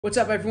What's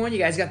up, everyone? You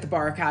guys got the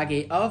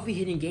Barkage of the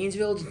Hidden Gains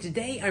Village, and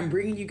today I'm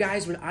bringing you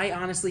guys what I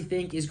honestly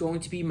think is going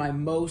to be my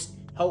most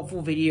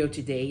helpful video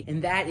to date,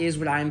 and that is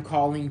what I'm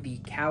calling the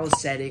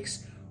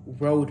Calisthenics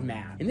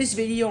Roadmap. In this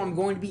video, I'm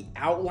going to be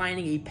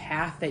outlining a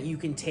path that you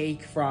can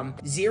take from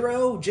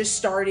zero, just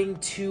starting,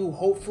 to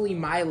hopefully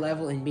my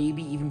level and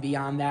maybe even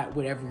beyond that,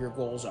 whatever your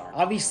goals are.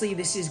 Obviously,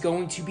 this is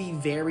going to be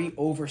very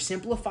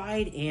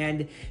oversimplified,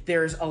 and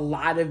there's a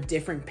lot of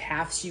different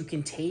paths you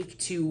can take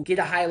to get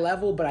a high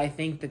level, but I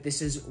think that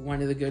this is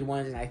one of the good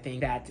ones, and I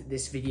think that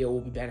this video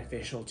will be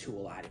beneficial to a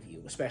lot of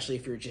you, especially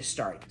if you're just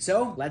starting.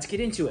 So let's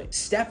get into it.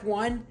 Step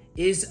one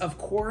is, of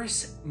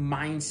course,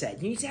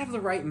 mindset. You need to have the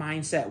right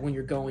mindset when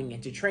you're going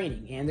into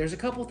training, and there's a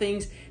couple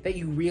things that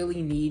you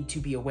really need to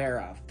be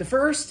aware of. The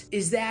first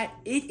is that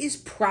it is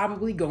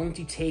probably going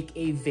to take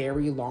a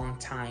very long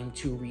time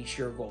to reach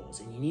your goals,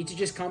 and you need to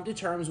just come to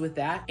terms with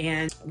that.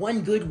 And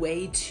one good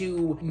way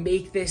to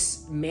make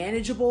this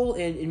manageable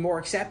and more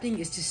accepting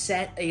is to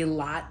set a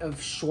lot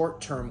of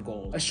short-term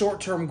goals. A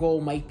short-term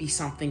goal might be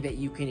something that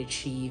you can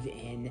achieve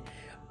in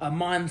a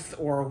month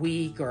or a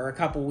week or a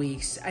couple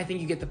weeks. I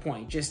think you get the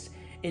point, just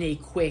in a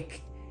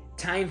quick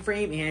time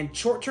frame, and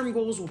short-term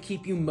goals will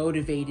keep you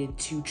motivated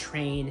to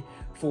train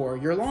for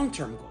your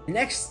long-term goal. The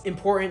next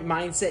important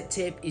mindset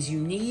tip is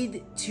you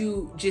need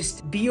to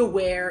just be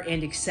aware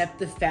and accept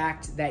the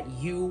fact that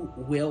you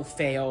will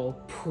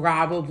fail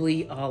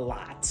probably a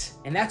lot.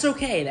 And that's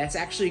okay. That's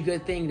actually a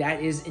good thing.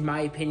 That is, in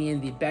my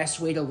opinion, the best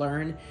way to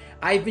learn.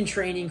 I've been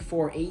training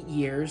for 8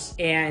 years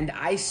and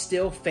I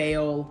still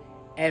fail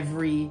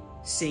every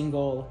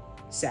single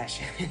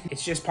session.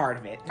 It's just part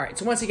of it. All right,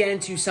 so once again,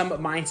 to sum up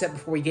mindset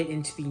before we get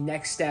into the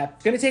next step,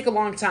 it's gonna take a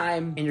long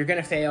time and you're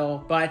gonna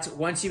fail, but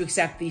once you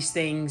accept these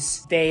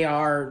things, they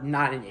are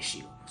not an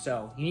issue.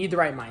 So you need the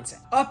right mindset.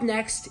 Up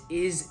next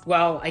is,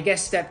 well, I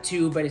guess step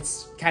two, but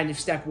it's kind of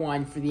step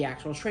one for the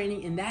actual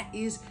training, and that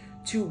is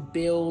to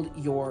build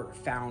your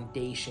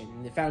foundation.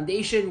 And the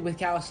foundation with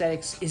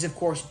calisthenics is, of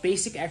course,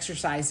 basic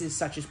exercises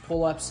such as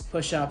pull-ups,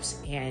 push-ups,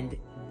 and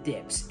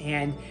dips.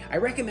 And I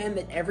recommend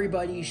that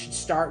everybody should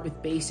start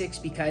with basics,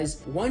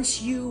 because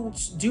once you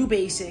do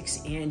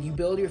basics and you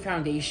build your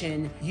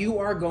foundation, you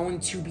are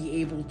going to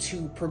be able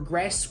to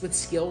progress with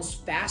skills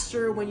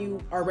faster when you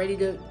are ready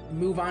to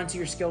move on to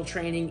your skill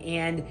training,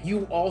 and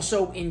you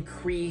also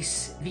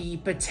increase the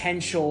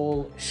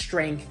potential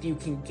strength you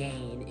can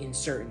gain in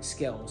certain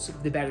skills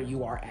the better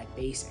you are at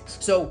basics.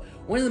 So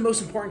one of the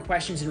most important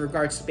questions in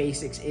regards to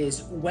basics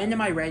is, when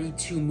am I ready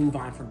to move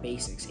on from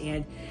basics?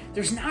 And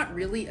there's not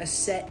really a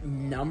set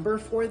number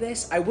for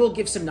this. I will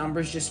give some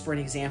numbers just for an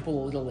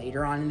example a little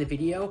later on in the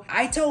video.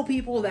 I tell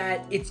people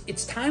that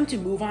it's time to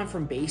move on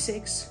from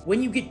basics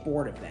when you get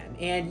bored of them,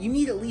 and you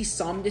need at least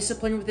some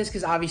discipline with this,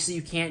 because obviously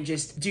you can't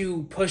just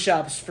do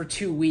push-ups for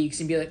 2 weeks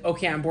and be like,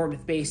 okay, I'm bored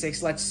with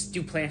basics, let's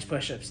do planche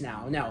push-ups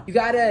now. No, you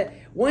gotta,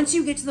 once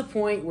you get to the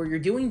point where you're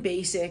doing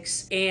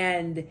basics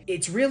and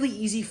it's really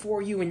easy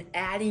for you and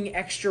adding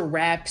extra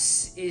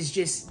reps is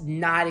just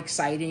not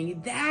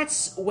exciting,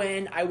 that's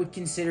when I would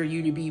consider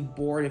you to be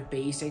bored of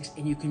basics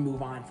and you can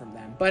move on from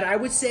them. But I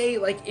would say,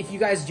 like, if you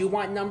guys do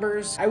want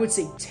numbers, I would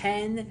say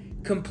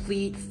 10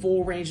 complete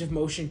full range of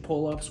motion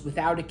pull-ups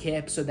without a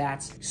kip. So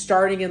that's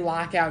starting in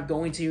lockout,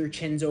 going to your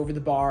chins over the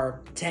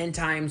bar 10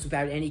 times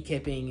without any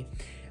kipping,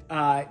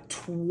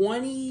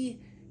 20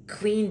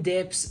 clean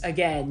dips,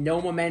 again,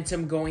 no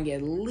momentum, going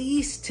at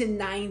least to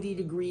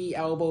 90-degree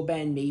elbow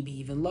bend, maybe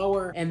even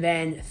lower, and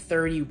then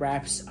 30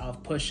 reps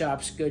of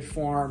push-ups, good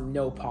form,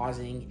 no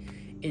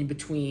pausing in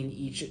between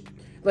each,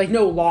 like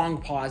no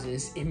long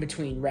pauses in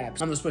between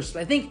reps on those push-ups.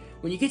 I think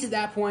when you get to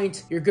that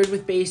point, you're good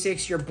with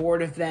basics, you're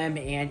bored of them,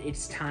 and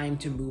it's time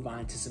to move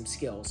on to some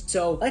skills.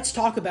 So let's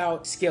talk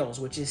about skills,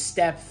 which is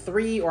step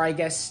 3, or I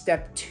guess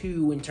step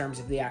 2 in terms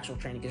of the actual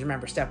training, because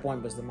remember, step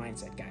 1 was the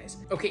mindset, guys.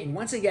 Okay, and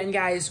once again,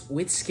 guys,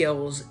 with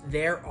skills,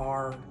 there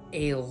are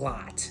a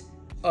lot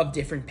of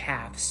different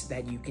paths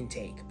that you can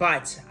take,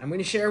 but I'm going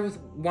to share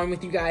one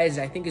with you guys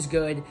I think is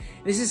good.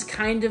 This is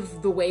kind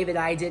of the way that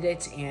I did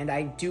it, and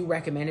I do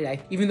recommend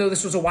it. Even though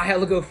this was a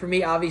while ago for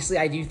me, obviously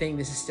I do think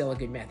this is still a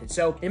good method.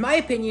 So in my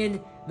opinion,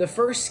 the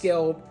first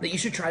skill that you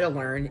should try to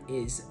learn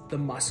is the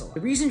muscle. The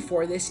reason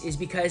for this is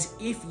because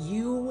if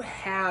you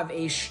have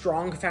a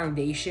strong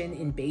foundation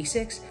in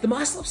basics, the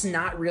muscle up's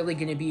not really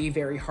going to be a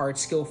very hard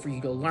skill for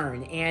you to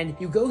learn, and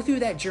you go through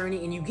that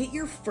journey and you get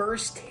your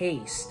first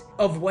taste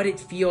of what it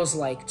feels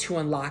like to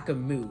unlock a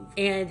move.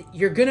 And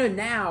you're gonna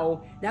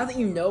now that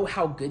you know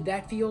how good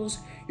that feels,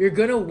 you're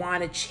gonna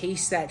wanna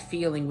chase that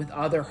feeling with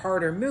other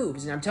harder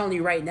moves. And I'm telling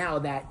you right now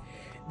that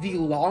the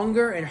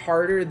longer and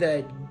harder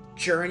the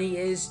journey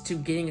is to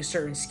getting a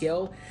certain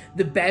skill,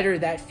 the better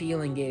that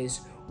feeling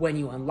is when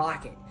you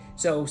unlock it.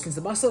 So since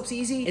the muscle up's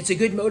easy, it's a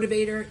good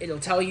motivator. It'll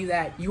tell you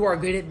that you are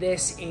good at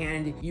this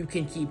and you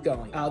can keep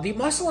going. The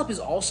muscle up is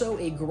also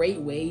a great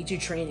way to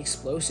train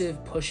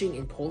explosive pushing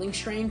and pulling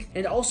strength.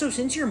 And also,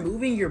 since you're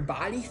moving your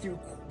body through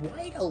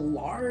quite a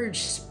large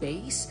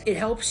space. It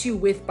helps you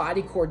with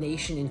body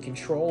coordination and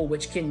control,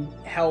 which can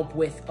help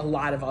with a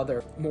lot of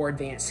other more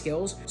advanced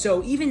skills.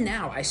 So even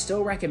now, I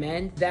still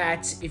recommend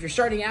that if you're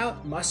starting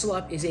out, muscle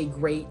up is a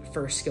great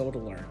first skill to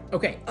learn.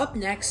 Okay, up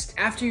next,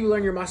 after you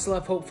learn your muscle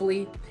up,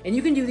 hopefully, and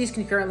you can do these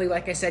concurrently,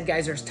 like I said,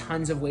 guys, there's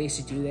tons of ways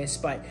to do this,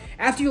 but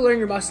after you learn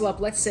your muscle up,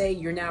 let's say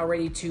you're now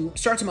ready to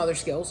start some other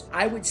skills.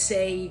 I would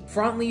say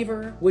front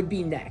lever would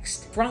be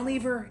next. Front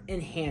lever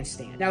and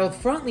handstand. Now, the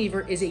front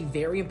lever is a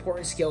very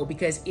important skill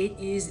because it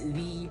is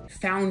the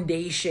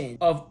foundation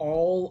of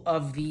all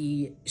of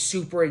the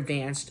super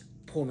advanced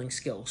pulling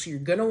skills. So you're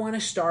gonna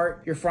wanna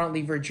start your front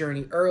lever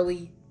journey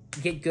early,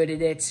 get good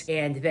at it,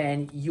 and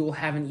then you'll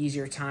have an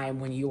easier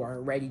time when you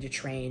are ready to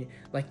train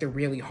like the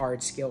really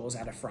hard skills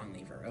out of front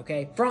lever,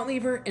 okay? Front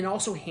lever and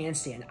also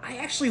handstand. I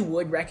actually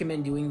would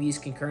recommend doing these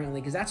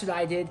concurrently because that's what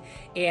I did,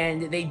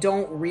 and they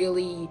don't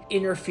really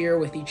interfere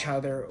with each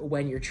other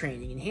when you're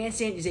training. And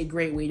handstand is a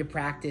great way to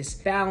practice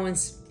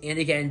balance and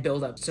again,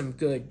 build up some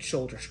good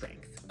shoulder strength.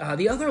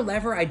 The other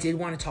lever I did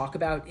want to talk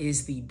about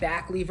is the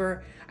back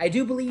lever. I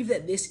do believe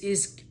that this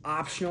is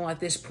optional at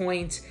this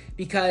point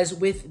because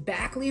with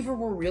back lever,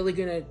 we're really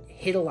gonna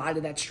hit a lot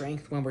of that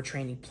strength when we're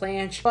training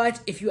planche. But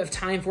if you have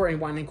time for it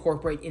and want to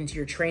incorporate into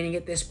your training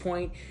at this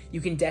point,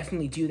 you can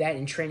definitely do that,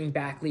 and training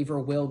back lever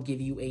will give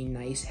you a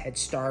nice head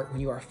start when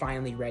you are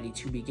finally ready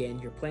to begin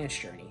your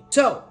planche journey.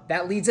 So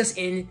that leads us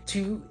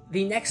into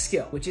the next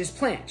skill, which is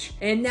planche.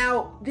 And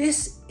now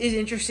this is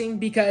interesting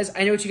because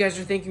I know what you guys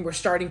are thinking. We're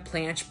starting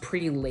planche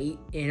pretty late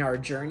in our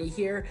journey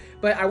here,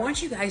 but I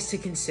want you guys to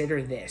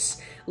consider this.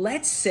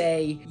 Let's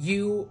say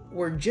you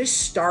were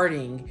just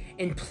starting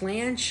and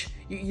planche,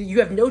 you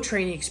have no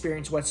training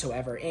experience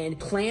whatsoever, and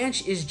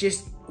planche is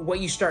just what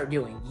you start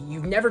doing.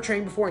 You've never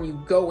trained before and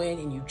you go in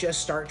and you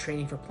just start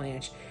training for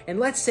planche. And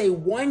let's say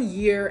 1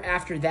 year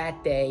after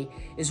that day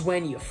is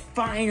when you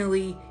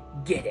finally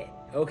get it.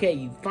 Okay,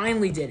 you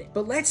finally did it.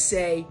 But let's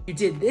say you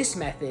did this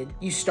method.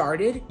 You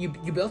started, you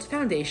built a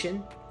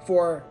foundation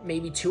for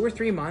maybe 2 or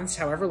 3 months,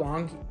 however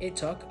long it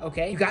took,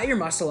 okay? You got your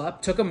muscle up,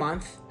 took a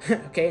month,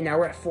 okay? Now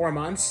we're at 4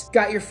 months.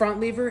 Got your front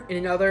lever in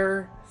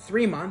another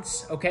 3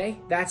 months, okay?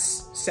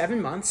 That's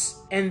 7 months.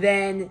 And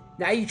then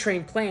now you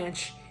train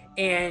planche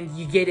and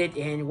you get it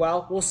in,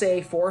 well, we'll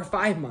say 4 or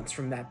 5 months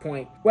from that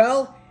point.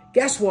 Well,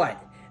 guess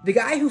what? The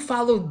guy who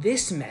followed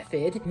this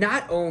method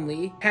not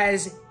only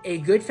has a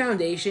good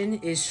foundation,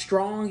 is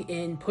strong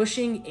in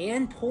pushing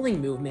and pulling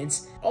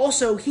movements,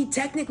 also he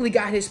technically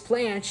got his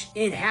planche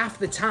in half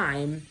the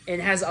time and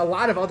has a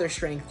lot of other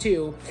strength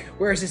too,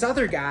 whereas this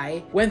other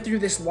guy went through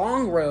this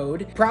long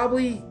road,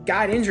 probably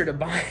got injured a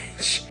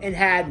bunch and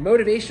had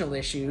motivational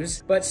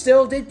issues, but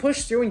still did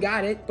push through and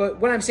got it.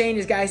 But what I'm saying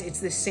is, guys, it's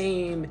the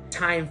same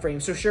time frame.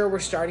 So sure, we're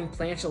starting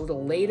planche a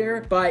little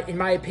later, but in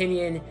my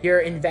opinion,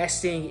 you're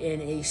investing in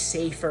a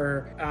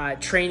safer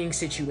training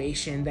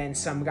situation than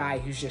some guy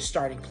who's just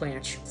starting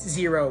planche,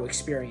 zero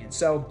experience.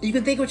 So you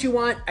can think what you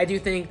want. I do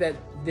think that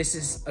this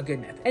is a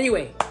good method.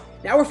 Anyway,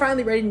 now we're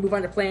finally ready to move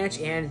on to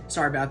planche, and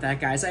sorry about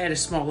that, guys. I had a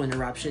small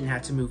interruption,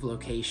 had to move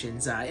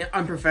locations.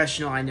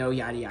 Unprofessional, I know,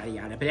 yada, yada,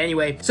 yada. But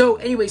anyway,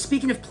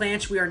 speaking of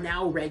planche, we are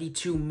now ready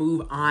to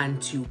move on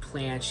to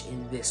planche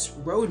in this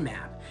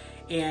roadmap.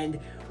 And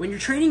when you're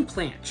training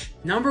planche,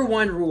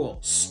 #1 rule,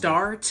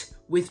 start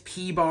with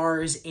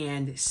P-bars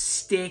and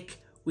stick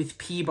with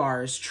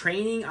P-bars.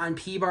 Training on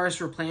P-bars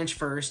for planche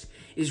first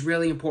is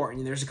really important,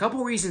 and there's a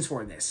couple reasons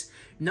for this.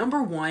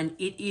 #1,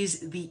 it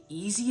is the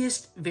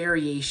easiest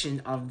variation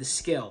of the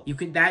skill.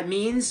 That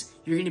means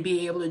you're going to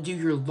be able to do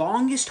your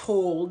longest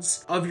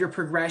holds of your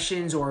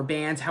progressions or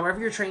bands. However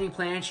you're training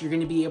planche, you're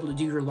going to be able to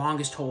do your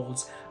longest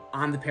holds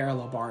on the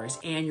parallel bars,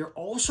 and you're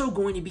also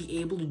going to be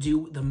able to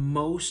do the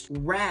most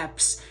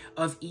reps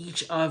of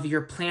each of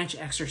your planche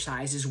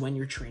exercises when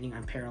you're training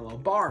on parallel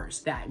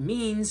bars. That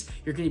means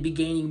you're going to be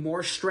gaining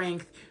more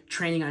strength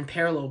training on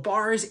parallel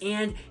bars,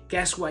 and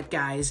guess what,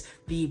 guys?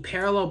 The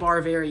parallel bar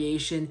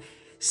variation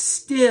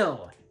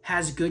still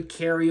has good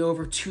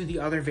carryover to the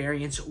other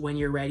variants when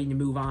you're ready to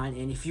move on.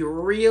 And if you're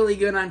really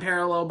good on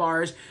parallel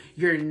bars,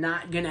 you're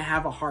not gonna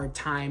have a hard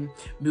time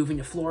moving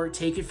to floor.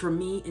 Take it from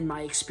me, in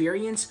my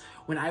experience,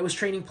 when I was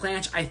training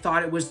planche, I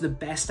thought it was the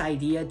best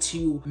idea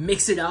to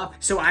mix it up.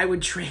 So I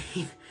would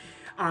train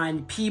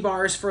on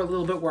P-bars for a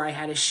little bit where I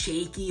had a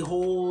shaky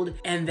hold,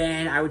 and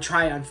then I would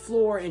try on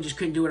floor and just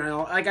couldn't do it at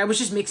all. Like, I was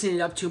just mixing it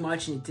up too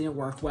much and it didn't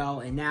work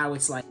well. And now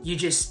it's like, you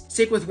just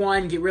stick with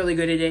one, get really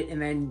good at it,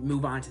 and then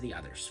move on to the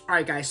others. All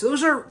right, guys, so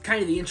those are kind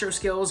of the intro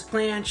skills.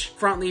 Planche,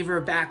 front lever,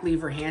 back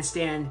lever,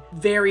 handstand,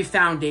 very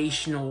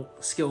foundational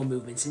skill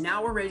movements. And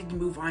now we're ready to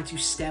move on to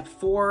step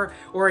 4,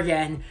 or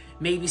again,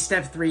 maybe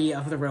step 3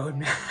 of the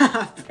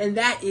roadmap, and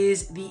that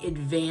is the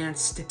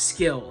advanced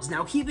skills.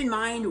 Now, keep in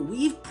mind,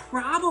 we've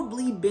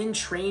probably been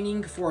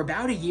training for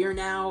about a year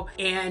now,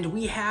 and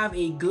we have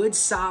a good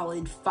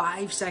solid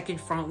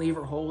 5-second front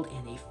lever hold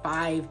and a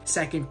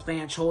 5-second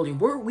planche hold. And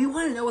we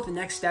want to know what the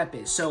next step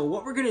is. So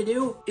what we're going to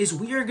do is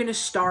we are going to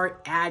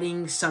start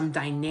adding some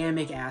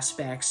dynamic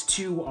aspects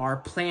to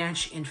our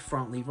planche and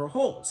front lever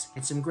holds.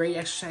 And some great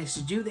exercise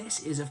to do this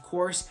is, of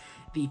course,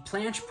 the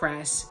planche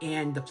press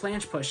and the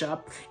planche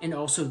push-up, and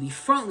also the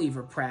front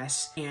lever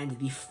press and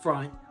the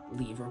front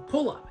lever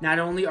pull-up. Not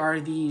only are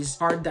these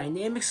hard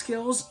dynamic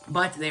skills,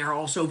 but they are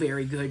also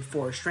very good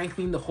for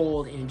strengthening the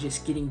hold and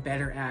just getting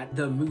better at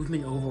the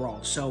movement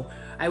overall. So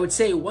I would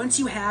say once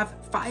you have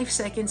 5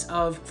 seconds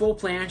of full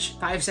planche,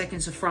 5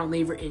 seconds of front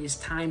lever, it is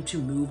time to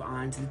move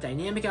on to the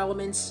dynamic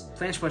elements,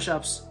 planche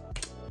push-ups,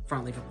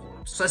 front lever pull-ups.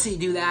 So let's say you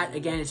do that.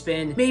 Again, it's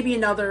been maybe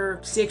another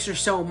 6 or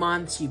so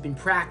months. You've been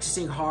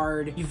practicing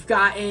hard. You've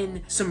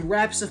gotten some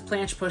reps of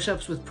planche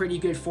push-ups with pretty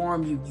good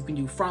form. You can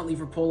do front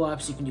lever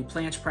pull-ups. You can do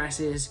planche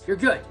presses. You're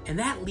good. And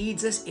that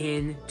leads us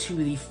into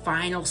the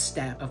final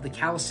step of the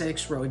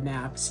Calisthenics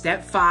Roadmap.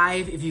 Step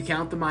 5, if you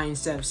count the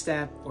mindset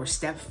step, or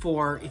step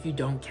 4, if you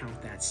don't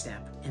count that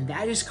step. And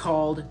that is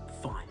called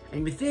fun.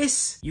 And with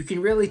this, you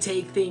can really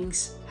take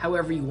things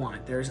however you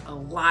want. There's a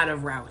lot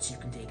of routes you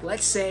can take.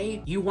 Let's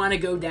say you want to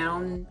go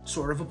down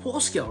sort of a pull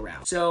skill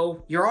route.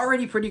 So you're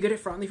already pretty good at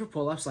front lever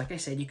pull-ups. Like I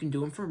said, you can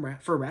do them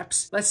for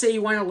reps. Let's say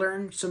you want to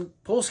learn some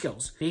pull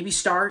skills. Maybe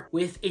start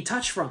with a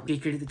touch front. Get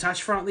good at the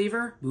touch front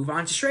lever, move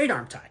on to straight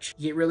arm touch.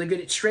 Get really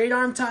good at straight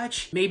arm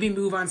touch, maybe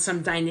move on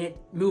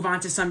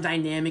to some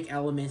dynamic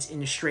elements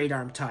in a straight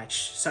arm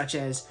touch, such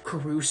as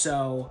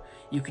Caruso.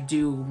 You could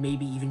do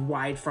maybe even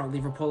wide front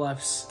lever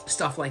pull-ups,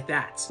 stuff like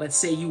that. Let's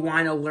say you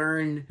want to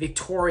learn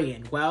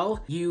Victorian.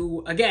 Well,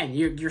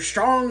 you're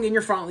strong in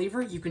your front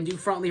lever. You can do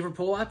front lever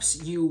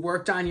pull-ups. You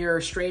worked on your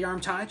straight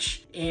arm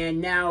touch, and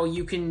now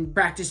you can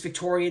practice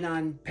Victorian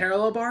on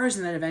parallel bars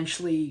and then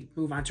eventually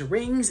move on to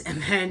rings.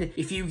 And then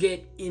if you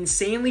get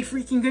insanely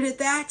freaking good at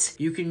that,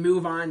 you can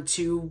move on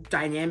to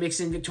dynamics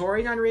in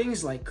Victorian on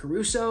rings, like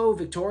Caruso,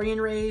 Victorian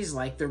raise,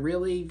 like the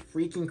really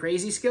freaking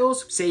crazy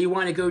skills. Say you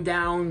want to go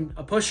down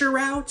a pusher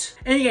route.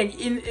 And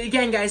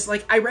again, guys,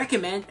 like, I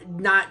recommend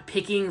not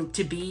picking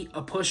to be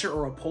a pusher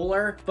or a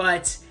puller,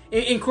 but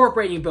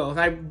incorporating both.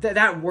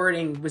 That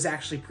wording was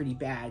actually pretty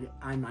bad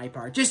on my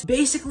part. Just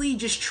basically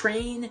just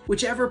train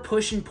whichever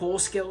push and pull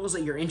skills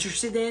that you're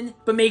interested in,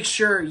 but make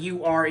sure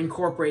you are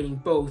incorporating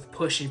both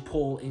push and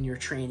pull in your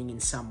training in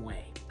some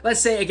way. Let's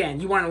say,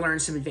 again, you want to learn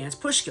some advanced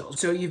push skills.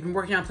 So you've been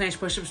working on planche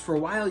push-ups for a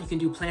while. You can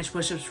do planche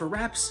push-ups for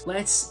reps.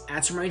 Let's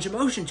add some range of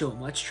motion to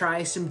them. Let's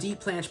try some deep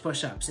planche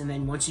push-ups. And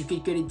then once you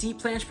get good at deep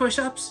planche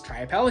push-ups, try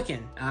a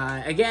pelican.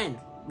 Again,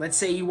 let's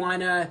say you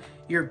wanna,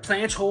 your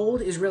planche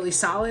hold is really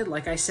solid.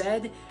 Like I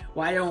said,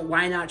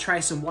 why not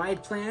try some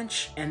wide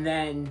planche and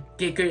then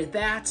get good at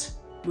that?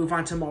 Move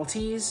on to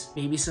Maltese,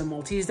 maybe some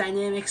Maltese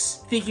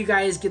dynamics. I think you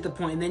guys get the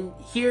point. And then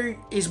here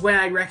is when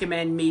I'd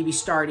recommend maybe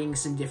starting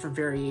some different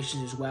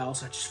variations as well,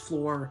 such as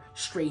floor,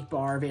 straight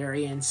bar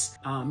variants.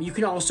 You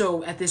can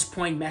also, at this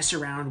point, mess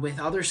around with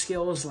other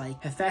skills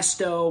like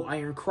Hefesto,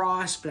 Iron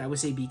Cross, but I would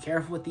say be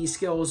careful with these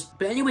skills.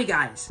 But anyway,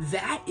 guys,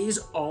 that is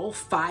all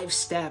 5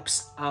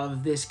 steps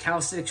of this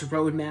Calisthenics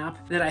Roadmap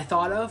that I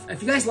thought of.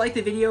 If you guys like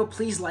the video,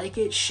 please like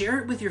it, share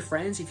it with your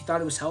friends if you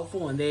thought it was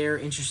helpful and they're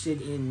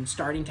interested in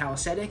starting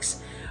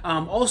calisthenics.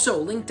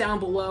 Also, link down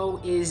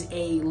below is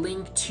a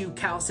link to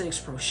Calisthenics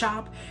Pro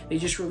Shop. They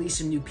just released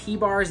some new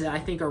P-bars that I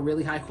think are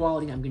really high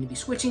quality. I'm going to be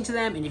switching to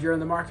them, and if you're in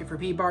the market for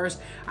P-bars,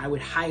 I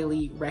would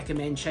highly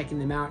recommend checking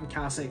them out in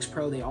Calisthenics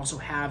Pro. They also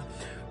have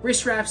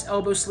wrist wraps,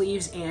 elbow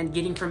sleeves, and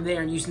getting from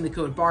there and using the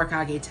code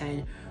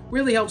Barkage10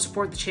 really helps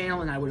support the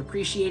channel, and I would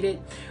appreciate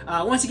it.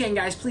 Once again,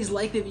 guys, please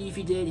like the video if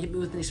you did. Hit me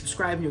with a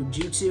subscribe, no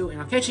jutsu,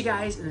 and I'll catch you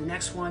guys in the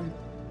next one.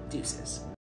 Deuces.